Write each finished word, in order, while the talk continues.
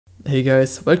Hey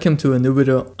guys, welcome to a new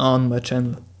video on my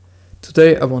channel.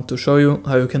 Today I want to show you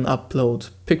how you can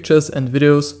upload pictures and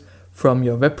videos from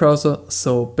your web browser,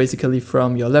 so basically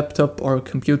from your laptop or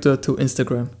computer to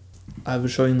Instagram. I will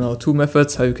show you now two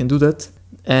methods how you can do that,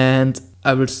 and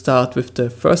I will start with the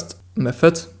first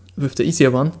method, with the easier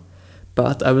one,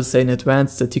 but I will say in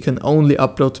advance that you can only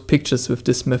upload pictures with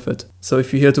this method. So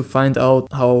if you're here to find out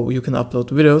how you can upload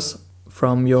videos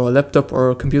from your laptop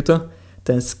or computer,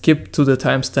 then skip to the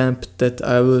timestamp that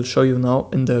I will show you now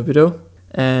in the video,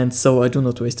 and so I do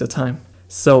not waste your time.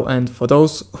 So, and for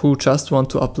those who just want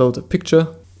to upload a picture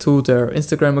to their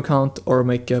Instagram account or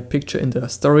make a picture in their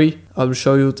story, I will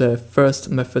show you the first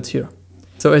method here.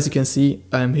 So as you can see,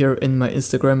 I'm here in my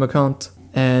Instagram account,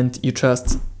 and you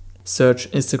just search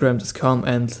instagram.com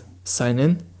and sign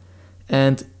in.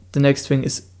 And the next thing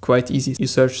is quite easy. You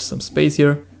search some space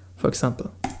here, for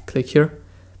example, click here.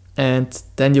 And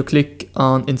then you click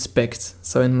on inspect.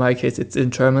 So in my case it's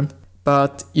in German,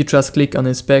 but you just click on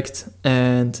inspect,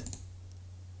 and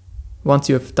once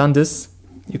you have done this,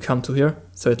 you come to here.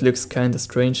 So it looks kind of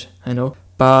strange, I know,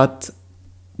 but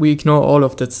we ignore all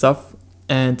of that stuff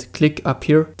and click up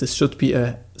here. This should be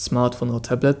a smartphone or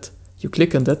tablet. You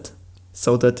click on that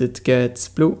so that it gets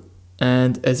blue,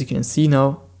 and as you can see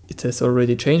now, it has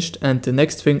already changed. And the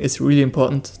next thing is really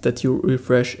important, that you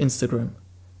refresh Instagram.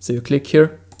 So you click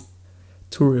here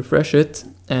to refresh it,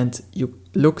 and you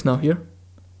look now here.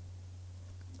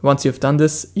 Once you've done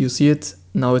this, you see it.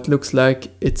 Now it looks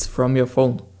like it's from your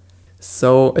phone.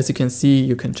 So as you can see,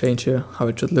 you can change here how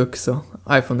it should look. So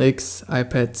iPhone X,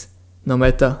 iPad, no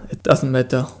matter, it doesn't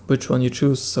matter which one you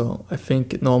choose. So I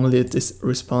think normally it is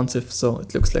responsive, so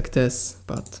it looks like this,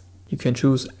 but you can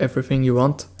choose everything you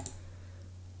want.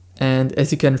 And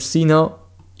as you can see now,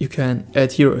 you can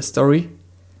add here a story.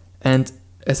 And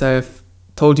as I have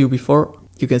told you before,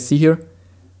 you can see here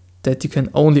that you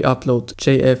can only upload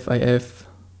JF,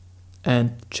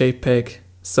 and JPEG.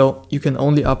 So you can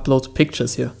only upload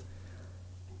pictures here.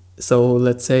 So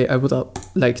let's say I would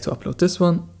like to upload this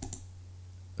one.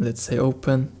 Let's say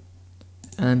open,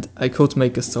 and I could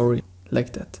make a story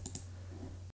like that.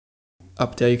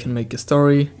 Up there you can make a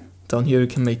story, down here you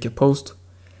can make a post.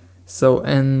 So,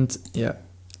 and yeah,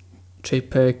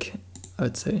 JPEG,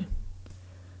 I'd say.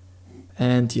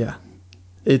 And yeah,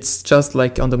 it's just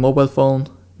like on the mobile phone.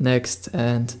 Next,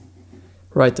 and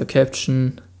write a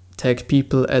caption, tag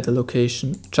people, add a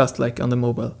location, just like on the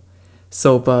mobile.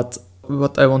 So, but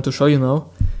what I want to show you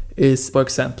now is, for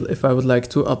example, if I would like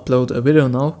to upload a video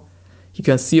now, you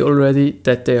can see already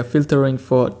that they are filtering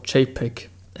for JPEG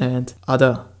and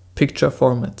other picture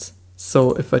formats.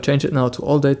 So if I change it now to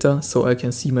all data, so I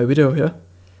can see my video here,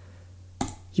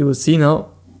 you will see now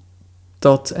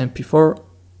 .mp4.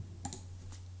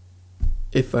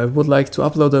 If I would like to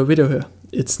upload a video here,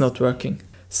 it's not working.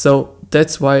 So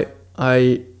that's why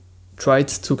I tried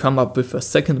to come up with a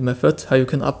second method how you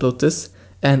can upload this.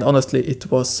 And honestly,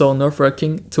 it was so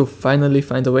nerve-wracking to finally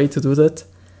find a way to do that.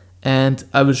 And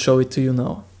I will show it to you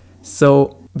now.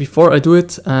 So before I do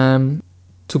it,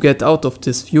 to get out of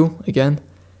this view again,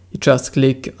 you just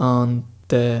click on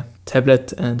the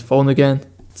tablet and phone again,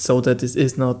 so that this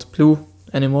is not blue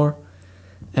anymore.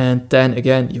 And then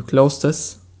again, you close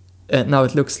this. And now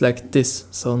it looks like this,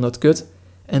 so not good.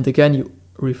 And again, you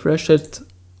refresh it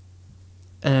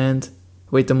and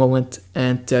wait a moment,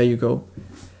 and there you go.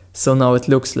 So now it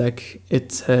looks like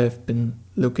it have been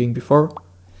looking before.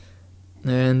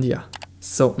 And yeah,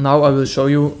 so now I will show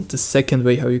you the second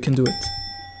way how you can do it.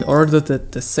 In order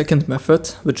that the second method,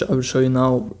 which I will show you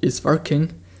now, is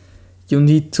working, you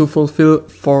need to fulfill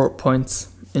 4 points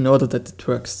in order that it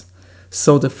works.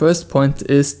 So the first point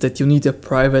is that you need a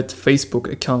private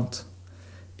Facebook account.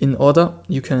 In order,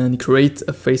 you can create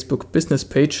a Facebook business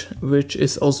page, which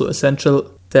is also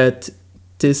essential that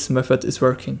this method is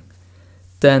working.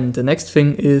 Then the next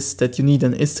thing is that you need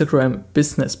an Instagram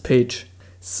business page.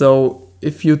 So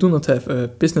if you do not have a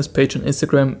business page on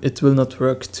Instagram, it will not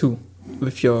work too.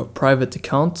 With your private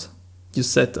account, you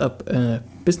set up a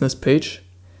business page.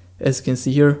 As you can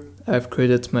see here, I've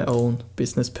created my own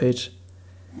business page.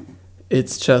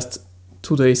 It's just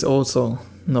 2 days old, so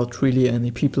not really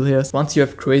any people here. Once you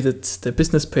have created the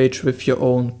business page with your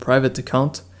own private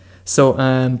account, so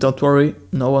don't worry,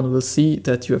 no one will see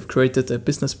that you have created a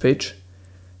business page.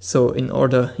 So in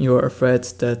order you are afraid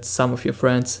that some of your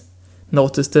friends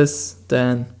notice this,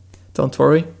 then don't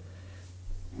worry.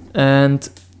 And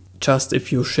just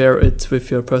if you share it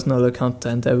with your personal account,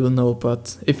 then they will know.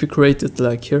 But if you create it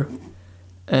like here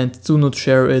and do not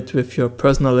share it with your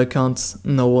personal accounts,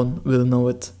 no one will know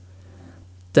it.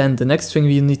 Then the next thing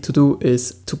you need to do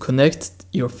is to connect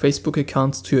your Facebook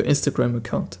account to your Instagram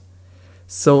account.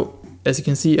 So as you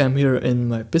can see, I'm here in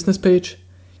my business page,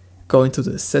 go into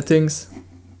the settings,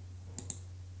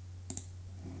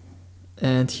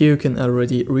 and here you can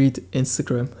already read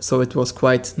Instagram. So it was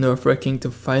quite nerve-wracking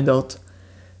to find out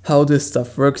how this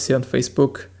stuff works here on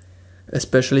Facebook,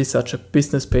 especially such a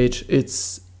business page.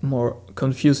 It's more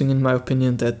confusing in my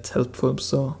opinion than helpful.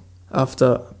 So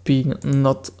after being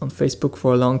not on Facebook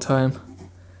for a long time,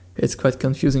 it's quite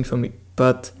confusing for me.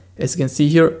 But as you can see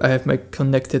here, I have my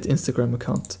connected Instagram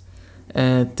account,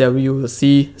 and there you will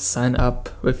see sign up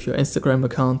with your Instagram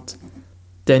account.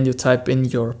 Then you type in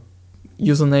your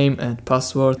username and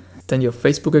password. Then your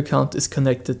Facebook account is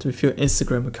connected with your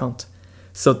Instagram account.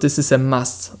 So this is a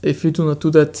must. If you do not do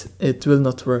that, it will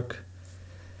not work.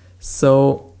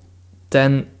 So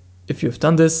then if you've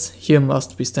done this, here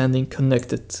must be standing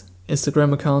connected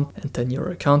Instagram account and then your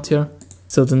account here.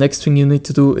 So the next thing you need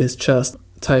to do is just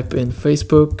type in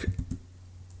Facebook,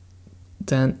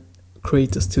 then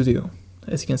create a studio.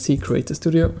 As you can see, create a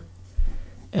studio.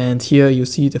 And here you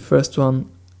see the first one,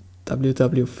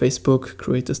 www Facebook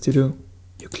create a studio.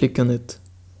 You click on it.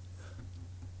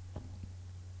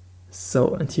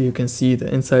 So, and here you can see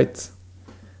the insides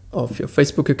of your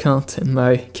Facebook account. In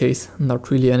my case, not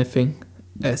really anything,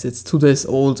 as it's 2 days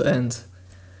old and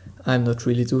I'm not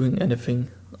really doing anything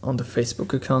on the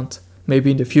Facebook account.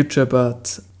 Maybe in the future,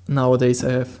 but nowadays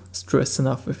I have stress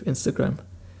enough with Instagram.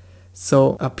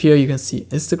 So up here you can see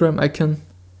Instagram icon,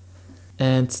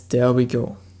 and there we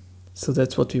go. So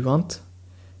that's what we want.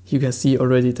 You can see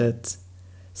already that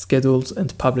scheduled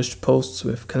and published posts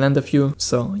with calendar view.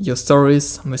 So your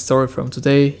stories, my story from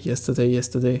today,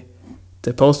 yesterday,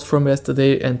 the post from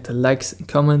yesterday, and the likes and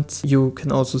comments. You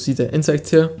can also see the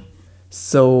insights here.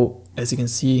 So as you can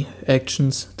see,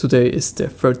 actions, today is the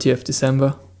 30th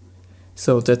December.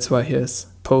 So that's why here's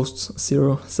posts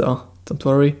 0, so don't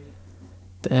worry.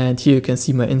 And here you can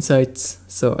see my insights.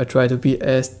 So I try to be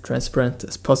as transparent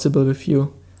as possible with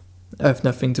you. I have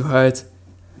nothing to hide.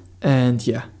 And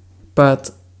yeah,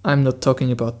 but I'm not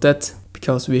talking about that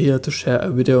because we're here to share a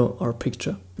video or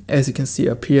picture. As you can see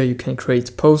up here, you can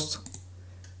create posts.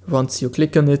 Once you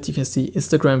click on it, you can see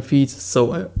Instagram feed,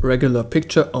 so a regular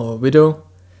picture or video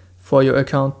for your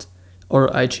account, or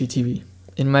IGTV.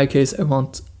 In my case, I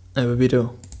want a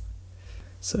video.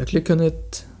 So I click on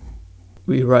it,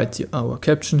 we write our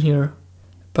caption here,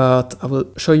 but I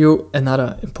will show you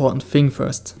another important thing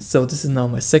first. So this is now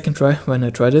my second try when I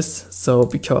try this. So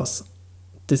because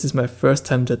this is my first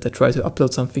time that I try to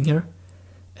upload something here,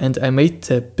 and I made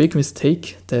the big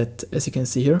mistake that, as you can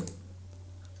see here,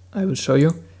 I will show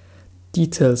you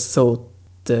details. So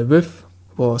the width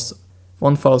was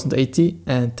 1080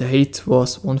 and the height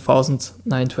was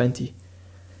 1920,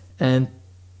 and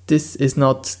this is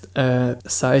not a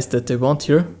size that they want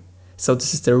here. So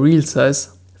this is the real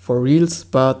size for reels,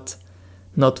 but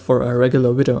not for a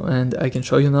regular video. And I can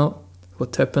show you now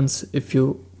what happens if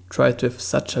you try it with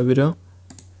such a video.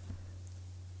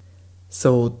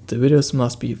 So the videos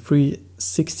must be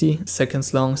 360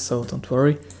 seconds long, so don't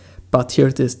worry. But here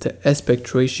it is, the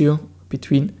aspect ratio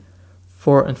between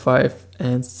 4:5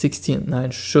 and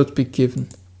 16:9 should be given.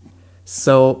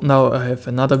 So now I have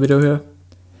another video here.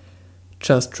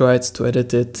 Just tried to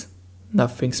edit it,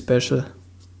 nothing special.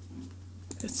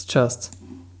 It's just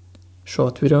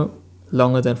short video,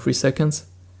 longer than 3 seconds.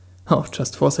 Oh,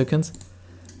 just 4 seconds.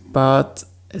 But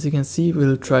as you can see,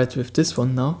 we'll try it with this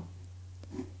one now.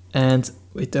 And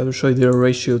wait, I will show you the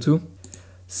ratio too.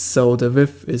 So the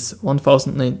width is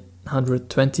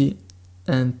 1920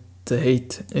 and the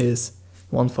height is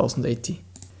 1080.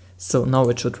 So now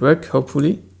it should work,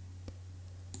 hopefully.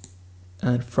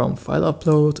 And from file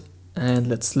upload, and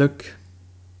let's look.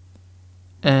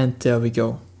 And there we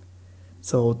go.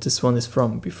 So this one is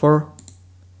from before.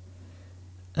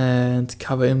 And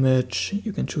cover image,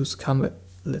 you can choose cover.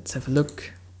 Let's have a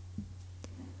look.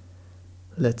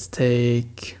 Let's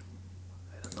take,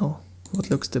 I don't know, what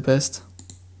looks the best.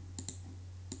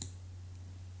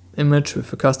 Image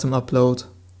with a custom upload.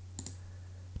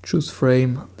 Choose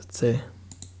frame, let's say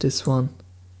this one.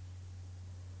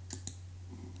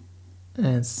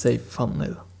 And save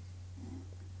thumbnail.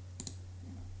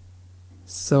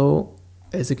 So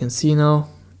as you can see now,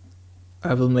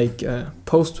 I will make a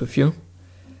post with you.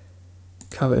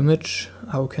 Cover image,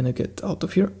 how can I get out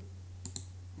of here?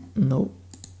 No.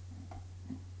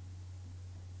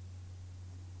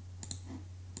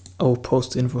 Oh,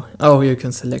 post info. Oh, here you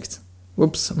can select.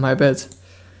 Whoops, my bad.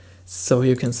 So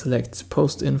you can select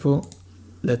post info.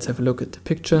 Let's have a look at the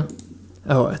picture.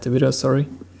 Oh, at the video, sorry.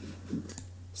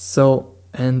 So,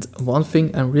 and one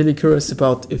thing I'm really curious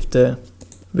about, if the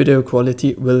video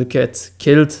quality will get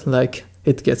killed like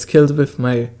it gets killed with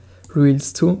my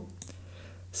reels too.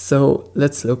 So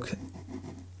let's look.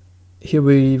 Here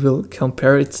we will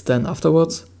compare it then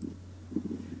afterwards.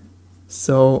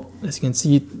 So as you can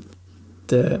see,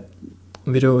 the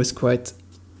video is quite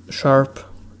sharp.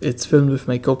 It's filmed with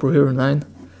my GoPro Hero 9.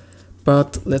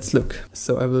 But let's look.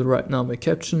 So I will write now my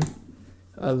caption.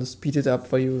 I'll speed it up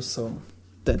for you so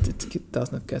that it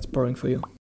does not get boring for you.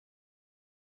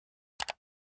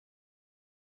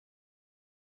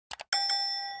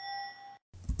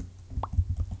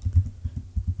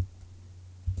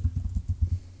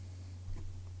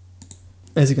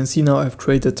 As you can see now, I've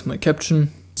created my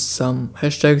caption, some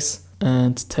hashtags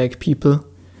and tag people.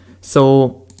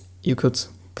 So you could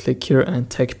click here and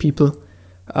tag people.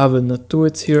 I will not do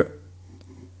it here.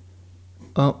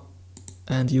 Oh,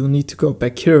 and you need to go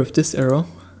back here with this arrow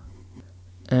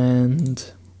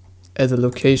and add a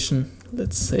location,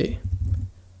 let's say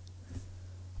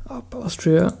up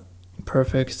Austria,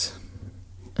 perfect,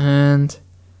 and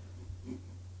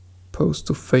post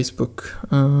to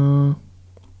Facebook,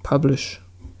 publish.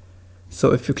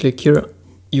 So if you click here,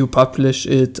 you publish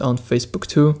it on Facebook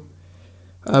too.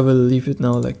 I will leave it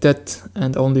now like that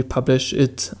and only publish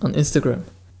it on Instagram.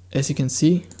 As you can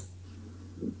see,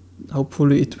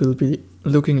 hopefully it will be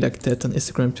looking like that on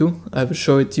Instagram too. I will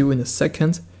show it to you in a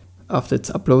second after it's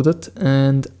uploaded.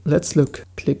 And let's look.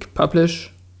 Click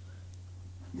publish.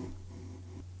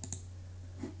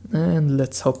 And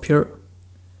let's hop here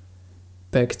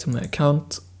back to my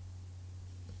account.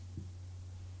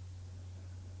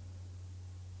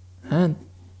 And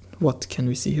what can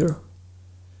we see here?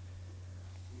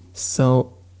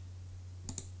 So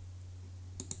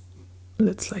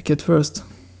let's like it first.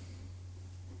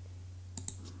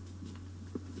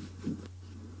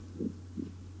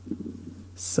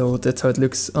 So that's how it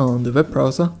looks on the web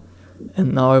browser.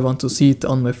 And now I want to see it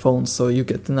on my phone, so you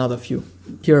get another view.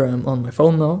 Here I'm on my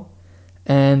phone now.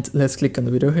 And let's click on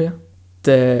the video here.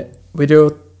 The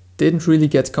video didn't really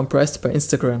get compressed by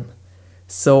Instagram.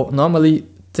 So normally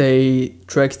they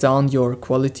drag down your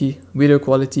quality, video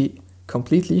quality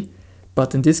completely.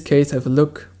 But in this case, have a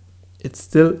look. It's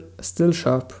still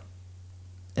sharp.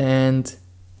 And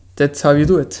that's how you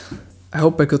do it. I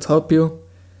hope I could help you.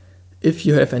 If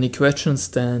you have any questions,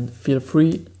 then feel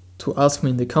free to ask me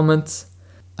in the comments.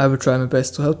 I will try my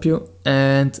best to help you.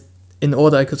 And in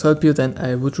order I could help you, then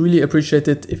I would really appreciate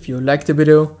it if you like the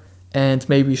video and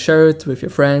maybe share it with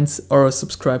your friends or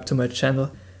subscribe to my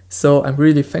channel. So I'm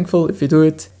really thankful if you do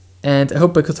it, and I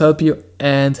hope I could help you,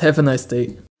 and have a nice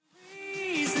day.